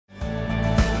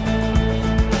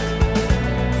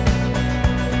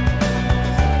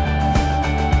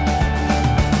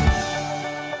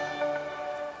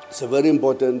It's a very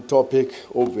important topic,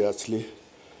 obviously,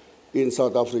 in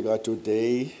South Africa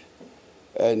today,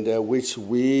 and which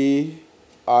we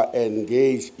are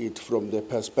engaged in from the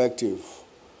perspective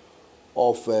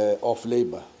of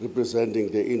labor,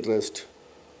 representing the interest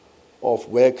of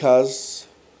workers,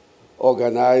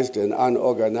 organized and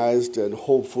unorganized, and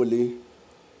hopefully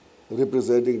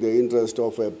representing the interest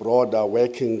of a broader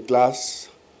working class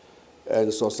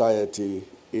and society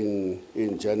in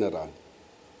general.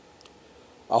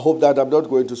 I hope that I'm not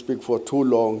going to speak for too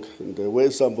long. And the way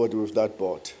somebody with that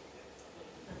board,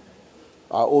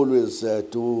 I always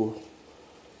do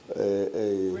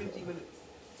 20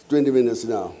 minutes. 20 minutes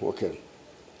now, okay.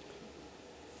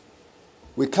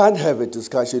 We can't have a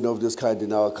discussion of this kind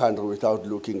in our country without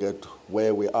looking at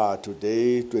where we are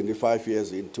today, 25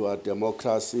 years into our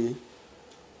democracy,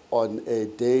 on a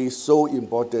day so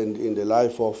important in the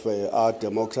life of our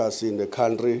democracy in the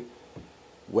country,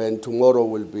 when tomorrow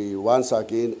will be once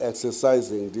again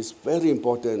exercising these very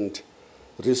important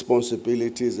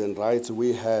responsibilities and rights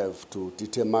we have to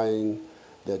determine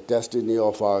the destiny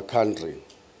of our country.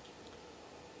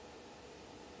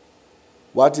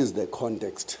 What is the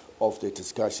context of the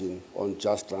discussion on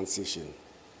just transition?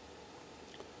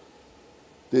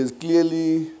 There's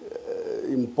clearly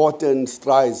important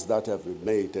strides that have been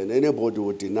made, and anybody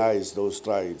who denies those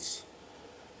strides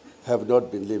have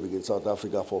not been living in South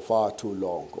Africa for far too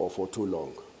long, or for too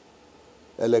long.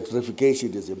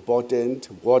 Electrification is important,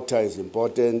 water is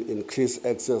important, increased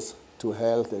access to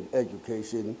health and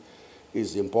education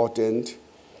is important,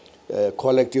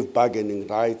 collective bargaining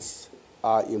rights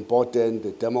are important,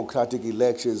 the democratic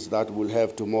elections that we'll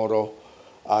have tomorrow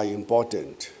are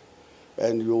important.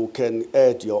 And you can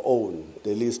add your own,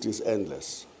 the list is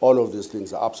endless. All of these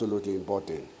things are absolutely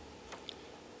important.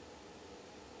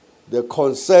 The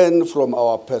concern from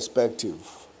our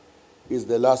perspective is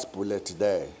the last bullet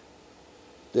there.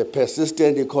 The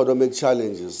persistent economic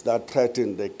challenges that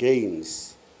threaten the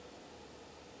gains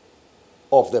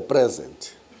of the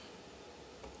present.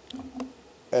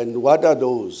 And what are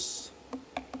those?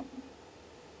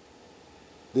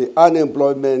 The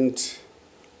unemployment,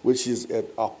 which is at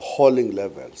appalling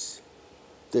levels,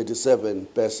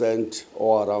 37%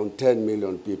 or around 10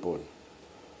 million people.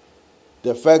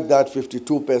 The fact that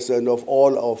 52% of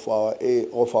all of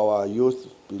our youth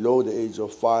below the age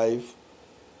of 5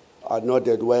 are not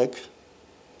at work,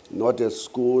 not at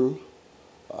school,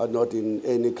 are not in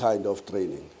any kind of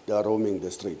training. They are roaming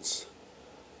the streets.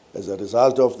 As a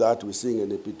result of that, we're seeing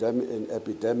an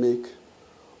epidemic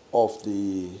of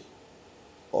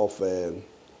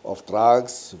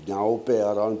drugs, Nyaupe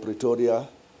around Pretoria,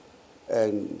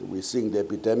 and we're seeing the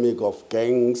epidemic of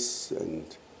gangs and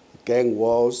gang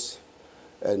wars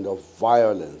and of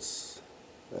violence.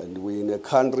 And we're in a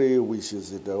country which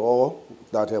is at war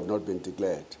that have not been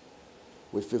declared,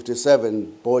 with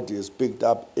 57 bodies picked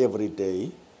up every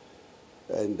day,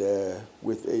 and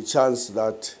with a chance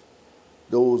that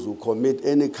those who commit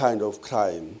any kind of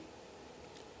crime,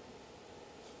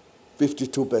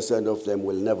 52% of them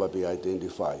will never be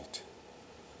identified.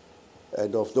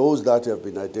 And of those that have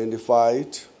been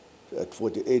identified, at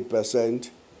 48%,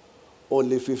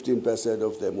 only 15%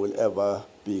 of them will ever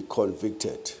be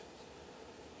convicted.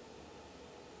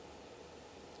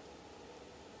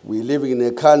 We live in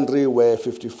a country where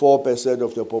 54%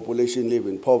 of the population live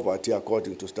in poverty,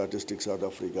 according to Statistics South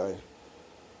Africa.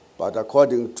 But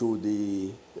according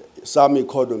to some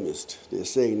economists, they're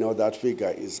saying now that figure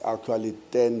is actually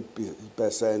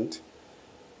 10%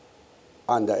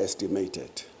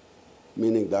 underestimated,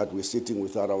 meaning that we're sitting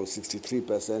with around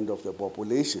 63% of the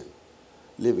population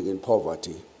living in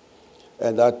poverty,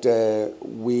 and that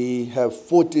we have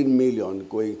 14 million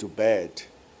going to bed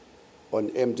on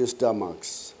empty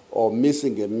stomachs or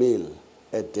missing a meal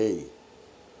a day.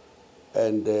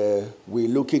 And we're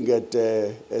looking at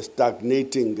a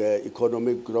stagnating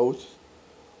economic growth,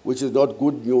 which is not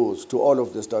good news to all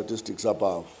of the statistics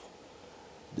above.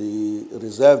 The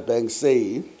Reserve Bank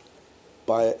say in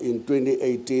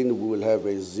 2018 we will have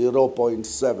a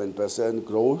 0.7%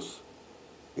 growth,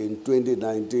 in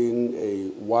 2019 a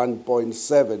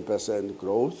 1.7%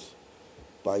 growth.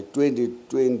 By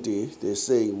 2020 they're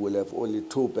saying we'll have only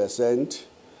 2%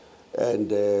 and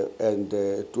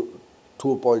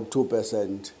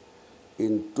 2.2%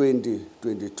 in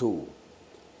 2022.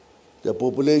 The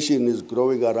population is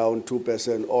growing around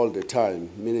 2% all the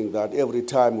time, meaning that every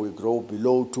time we grow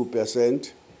below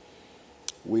 2%,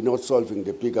 we're not solving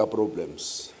the bigger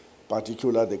problems,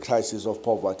 particularly the crisis of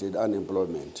poverty and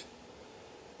unemployment.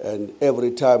 And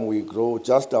every time we grow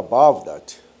just above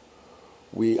that,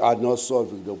 we are not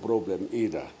solving the problem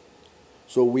either.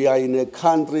 So we are in a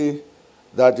country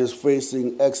that is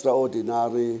facing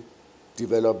extraordinary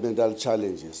developmental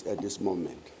challenges at this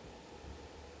moment.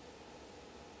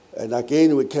 And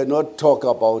again, we cannot talk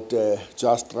about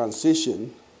just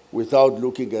transition without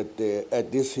looking at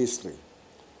this history.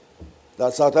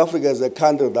 That South Africa is a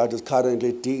country that is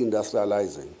currently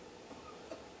deindustrializing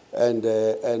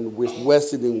and with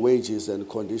worsening wages and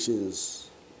conditions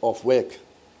of work.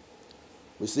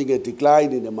 We're seeing a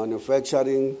decline in the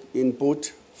manufacturing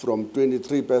input from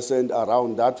 23%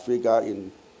 around that figure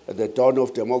at the dawn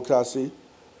of democracy,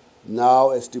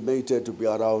 now estimated to be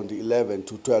around 11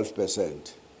 to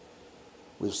 12%.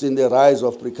 We've seen the rise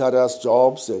of precarious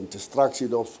jobs and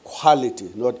destruction of quality,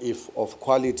 not if, of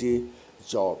quality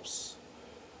jobs.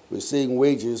 We're seeing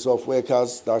wages of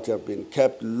workers that have been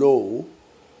kept low,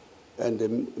 and the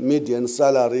median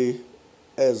salary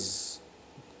as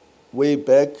way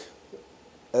back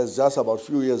as just about a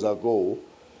few years ago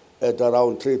at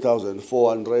around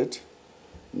 3,400.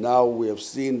 Now we have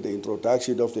seen the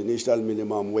introduction of the national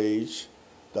minimum wage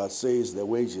that says the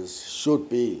wages should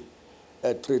be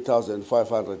at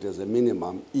 3,500 as a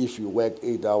minimum if you work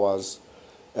 8 hours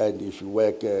and if you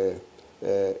work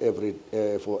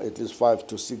for at least 5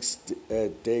 to 6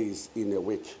 days in a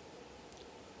week.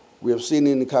 We have seen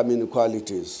income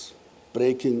inequalities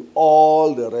breaking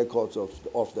all the records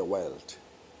of the world.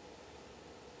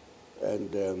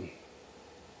 And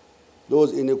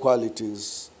those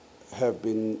inequalities have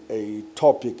been a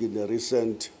topic in the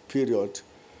recent period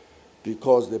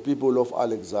because the people of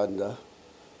Alexander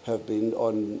have been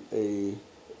on a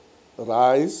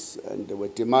rise, and they were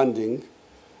demanding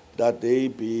that they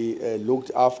be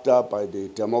looked after by the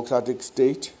democratic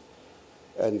state,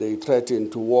 and they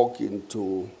threatened to walk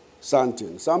into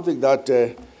something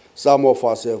that some of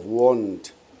us have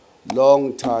warned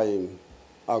long time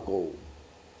ago.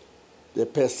 The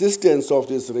persistence of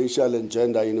these racial and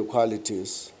gender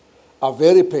inequalities are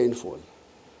very painful.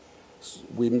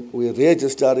 We're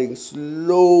registering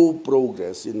slow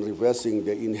progress in reversing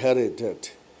the inherited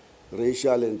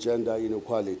racial and gender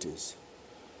inequalities.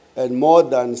 And more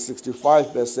than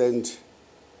 65%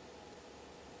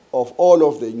 of all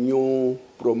of the new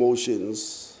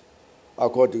promotions,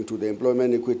 according to the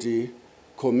Employment Equity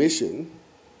Commission,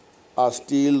 are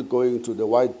still going to the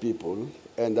white people,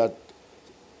 and that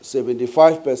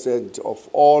 75% of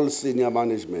all senior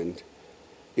management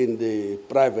in the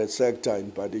private sector in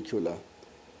particular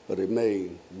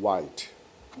remain white.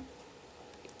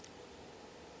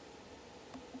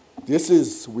 This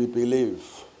is, we believe,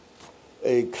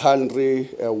 a country,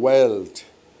 a world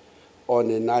on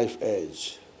a knife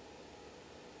edge.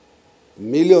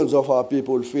 Millions of our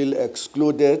people feel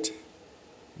excluded,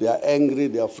 they are angry,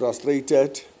 they are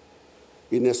frustrated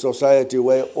in a society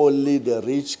where only the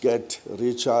rich get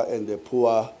richer and the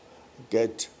poor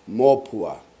get more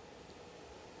poor.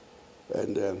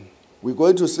 And we're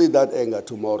going to see that anger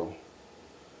tomorrow.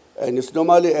 And it's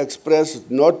normally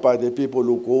expressed not by the people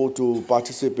who go to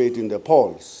participate in the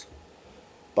polls,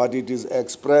 but it is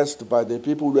expressed by the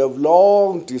people who have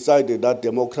long decided that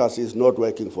democracy is not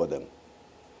working for them.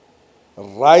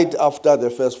 Right after the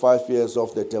first 5 years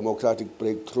of the democratic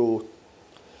breakthrough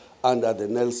under the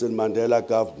Nelson Mandela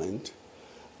government,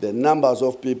 the numbers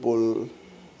of people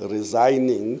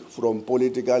resigning from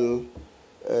political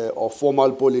or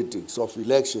formal politics of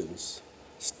elections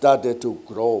started to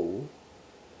grow,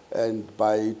 and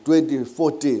by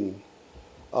 2014,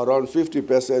 around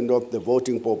 50% of the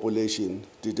voting population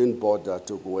didn't bother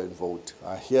to go and vote.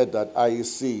 I hear that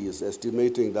IEC is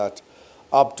estimating that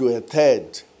up to a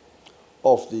third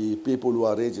of the people who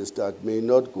are registered may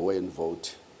not go and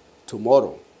vote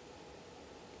tomorrow.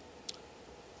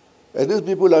 And these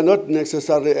people are not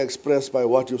necessarily expressed by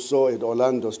what you saw at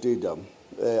Orlando Stadium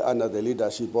under the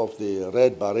leadership of the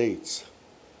Red Berets.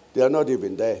 They are not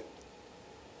even there.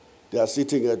 They are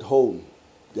sitting at home.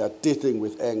 They are teething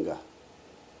with anger.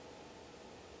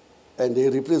 And they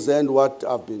represent what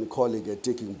I've been calling a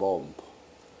ticking bomb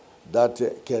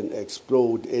that can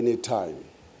explode any time.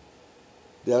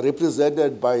 They are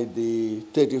represented by the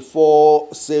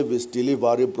 34 service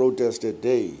delivery protests a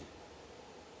day.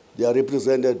 They are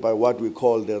represented by what we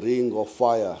call the ring of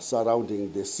fire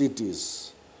surrounding the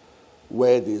cities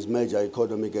where there's major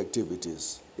economic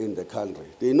activities in the country.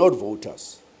 They're not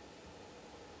voters.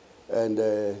 And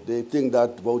they think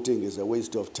that voting is a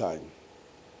waste of time.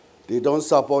 They don't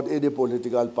support any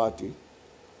political party,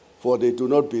 for they do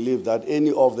not believe that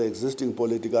any of the existing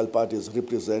political parties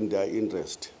represent their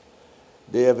interest.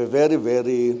 They have a very,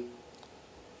 very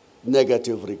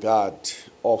negative regard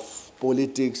of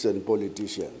politics and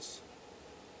politicians.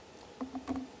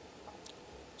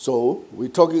 So we're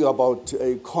talking about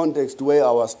a context where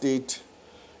our state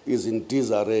is in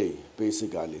disarray,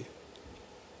 basically.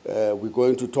 We're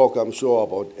going to talk, I'm sure,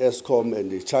 about ESCOM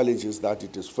and the challenges that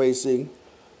it is facing,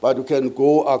 but we can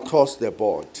go across the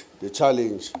board. The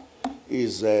challenge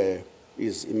is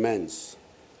immense.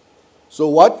 So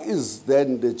what is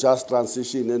then the just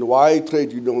transition, and why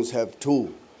trade unions have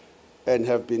too and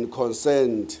have been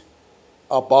concerned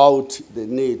about the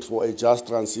need for a just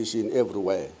transition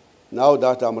everywhere? Now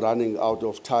that I'm running out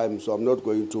of time, so I'm not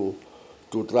going to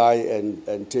try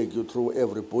and take you through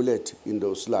every bullet in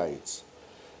those slides,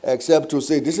 except to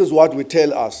say this is what we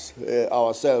tell us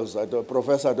ourselves.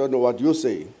 Professor, I don't know what you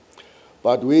say,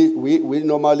 but we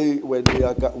normally, when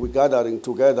we're gathering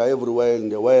together everywhere in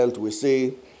the world, we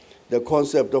say the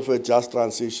concept of a just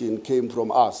transition came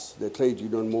from us, the trade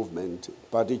union movement,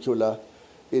 particular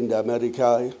in the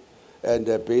America, and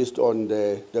based on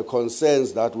the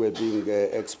concerns that were being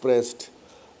expressed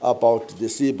about the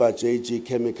Ciba JG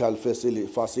chemical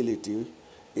facility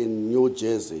in New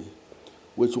Jersey,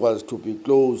 which was to be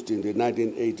closed in the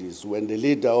 1980s, when the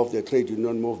leader of the trade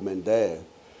union movement there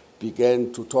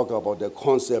began to talk about the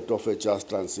concept of a just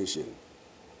transition.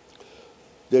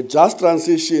 The just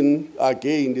transition,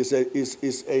 again,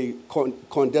 is a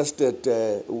contested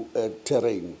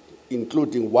terrain,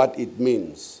 including what it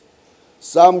means.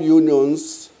 Some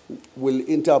unions will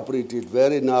interpret it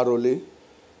very narrowly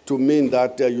to mean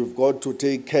that you've got to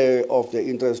take care of the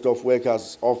interest of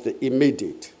workers of the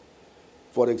immediate.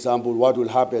 For example, what will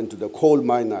happen to the coal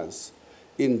miners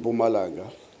in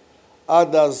Mpumalanga.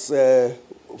 Others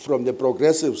from the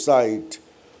progressive side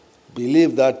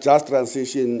believe that just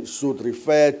transition should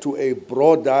refer to a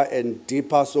broader and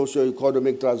deeper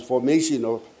socio-economic transformation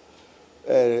of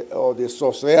or the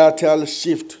societal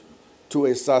shift to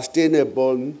a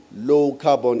sustainable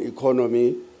low-carbon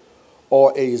economy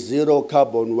or a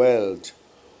zero-carbon world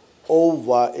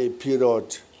over a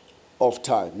period of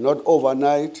time, not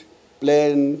overnight,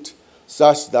 planned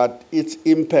such that its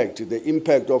impact, the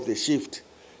impact of the shift,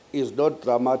 is not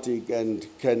dramatic and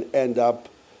can end up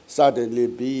suddenly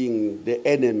being the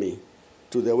enemy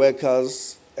to the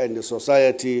workers and the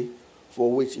society for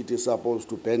which it is supposed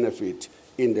to benefit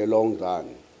in the long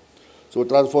run. So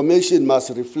transformation must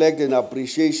reflect an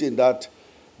appreciation that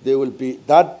there will be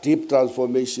that deep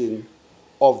transformation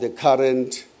of the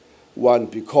current one,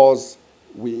 because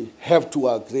we have to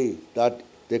agree that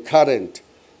the current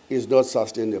is not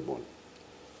sustainable.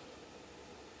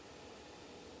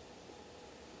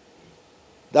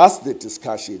 That's the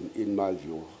discussion, in my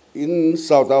view. In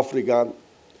South Africa,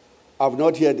 I've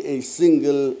not heard a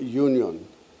single union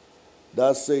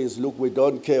that says, look, we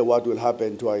don't care what will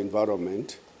happen to our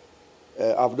environment.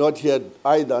 I've not heard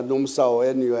either NUMSA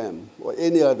or NUM or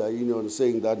any other union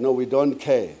saying that, no, we don't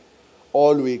care.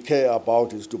 All we care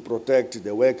about is to protect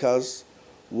the workers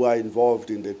who are involved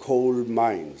in the coal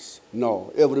mines.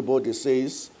 No, everybody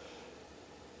says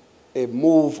a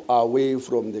move away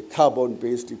from the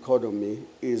carbon-based economy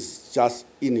is just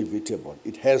inevitable.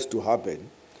 It has to happen,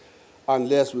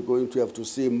 unless we're going to have to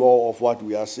see more of what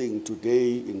we are seeing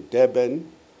today in Durban,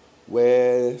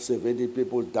 where 70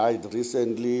 people died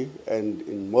recently, and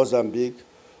in Mozambique,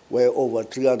 where over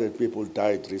 300 people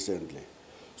died recently.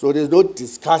 So there's no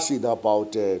discussion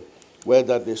about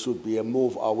whether there should be a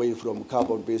move away from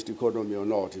carbon-based economy or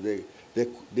not.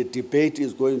 The debate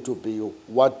is going to be,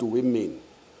 what do we mean?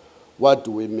 What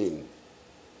do we mean?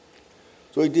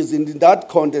 So it is in that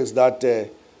context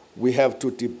that we have to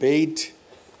debate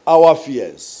our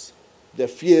fears, the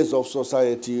fears of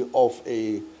society of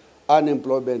a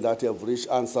unemployment that have reached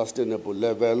unsustainable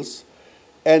levels,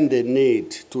 and the need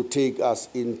to take us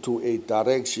into a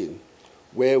direction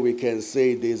where we can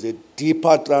say there's a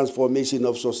deeper transformation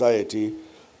of society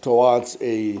towards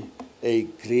a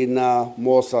greener,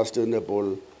 more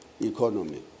sustainable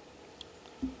economy.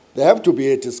 There have to be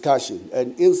a discussion,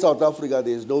 and in South Africa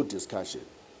there is no discussion,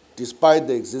 despite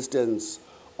the existence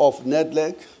of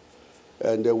NEDLAC,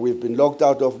 and we've been locked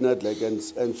out of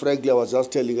NEDLAC, and frankly I was just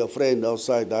telling a friend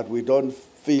outside that we don't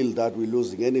feel that we're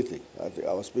losing anything.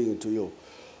 I was speaking to you.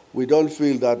 We don't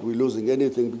feel that we're losing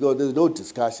anything because there's no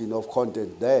discussion of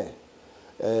content there.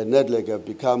 NEDLAC have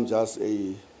become just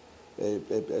a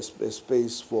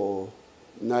space for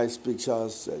nice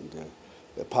pictures and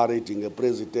parading a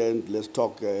president, let's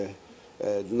talk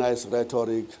nice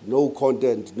rhetoric, no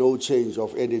content, no change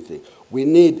of anything. We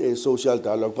need a social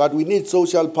dialogue, but we need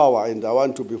social power, and I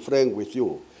want to be frank with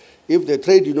you. If the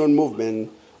trade union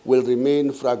movement will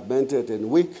remain fragmented and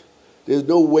weak, there's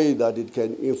no way that it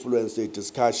can influence a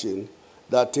discussion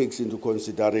that takes into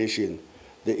consideration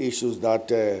the issues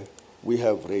that we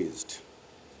have raised.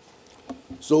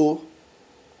 So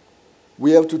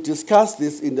we have to discuss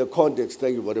this in the context,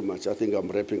 thank you very much, I think I'm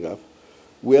wrapping up.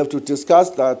 We have to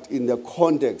discuss that in the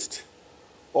context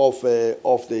of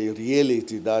the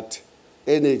reality that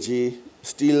energy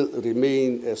still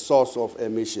remains a source of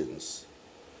emissions,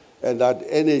 and that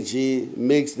energy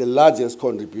makes the largest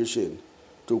contribution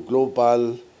to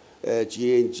global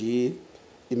GHG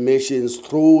emissions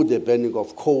through the burning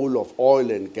of coal, of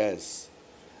oil and gas.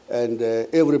 And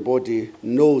everybody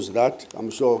knows that.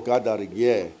 I'm sure gathering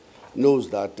here knows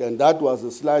that. And that was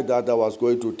a slide that I was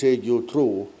going to take you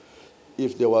through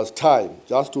if there was time,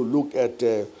 just to look at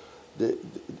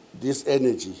this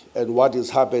energy and what is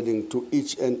happening to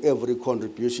each and every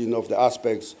contribution of the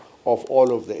aspects of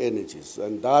all of the energies.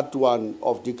 And that one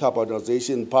of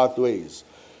decarbonization pathways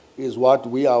is what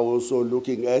we are also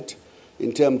looking at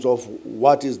in terms of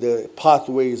what is the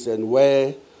pathways and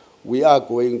where we are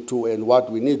going to and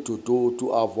what we need to do to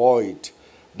avoid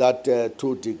that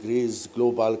 2 degrees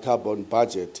global carbon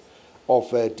budget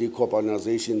of a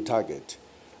decarbonization target.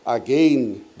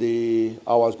 Again,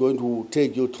 I was going to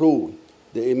take you through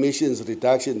the emissions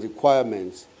reduction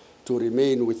requirements to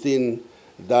remain within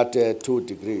that 2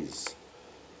 degrees.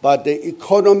 But the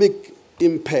economic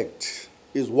impact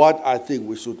is what I think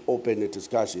we should open a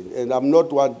discussion. And I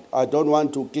don't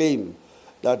want to claim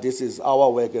that this is our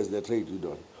work as the trade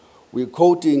union. We're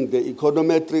quoting the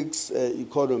econometrics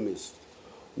economists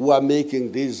who are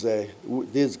making these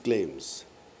claims.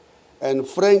 And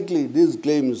frankly, these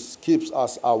claims keeps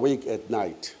us awake at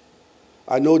night.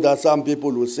 I know that some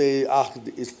people will say,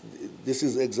 this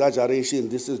is exaggeration,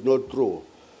 this is not true.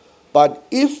 But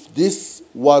if this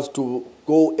was to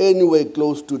go anywhere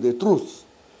close to the truth,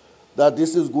 that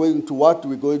this is going to what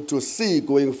we're going to see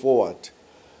going forward,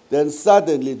 then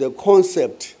suddenly the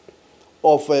concept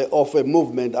of a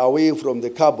movement away from the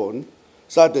carbon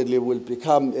suddenly will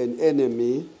become an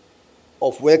enemy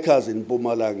of workers in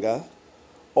Mpumalanga,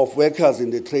 of workers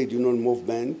in the trade union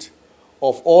movement,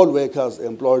 of all workers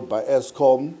employed by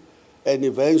ESCOM, and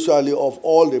eventually of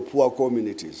all the poor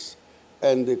communities.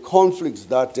 And the conflicts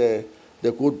that the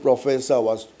good professor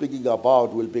was speaking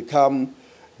about will become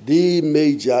the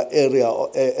major area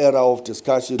of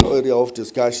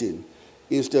discussion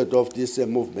instead of this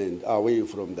movement away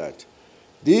from that.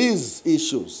 These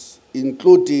issues,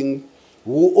 including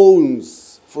who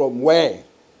owns from where,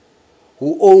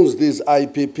 who owns these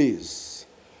IPPs,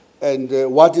 and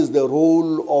what is the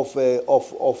role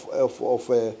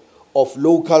of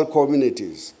local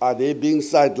communities? Are they being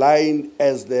sidelined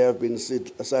as they have been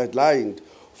sidelined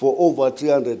for over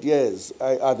 300 years?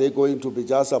 Are they going to be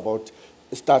just about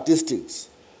statistics?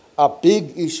 Are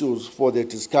big issues for the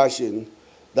discussion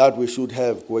that we should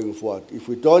have going forward. If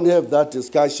we don't have that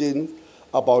discussion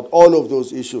about all of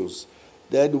those issues,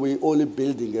 then we're only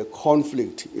building a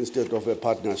conflict instead of a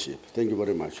partnership. Thank you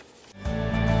very much.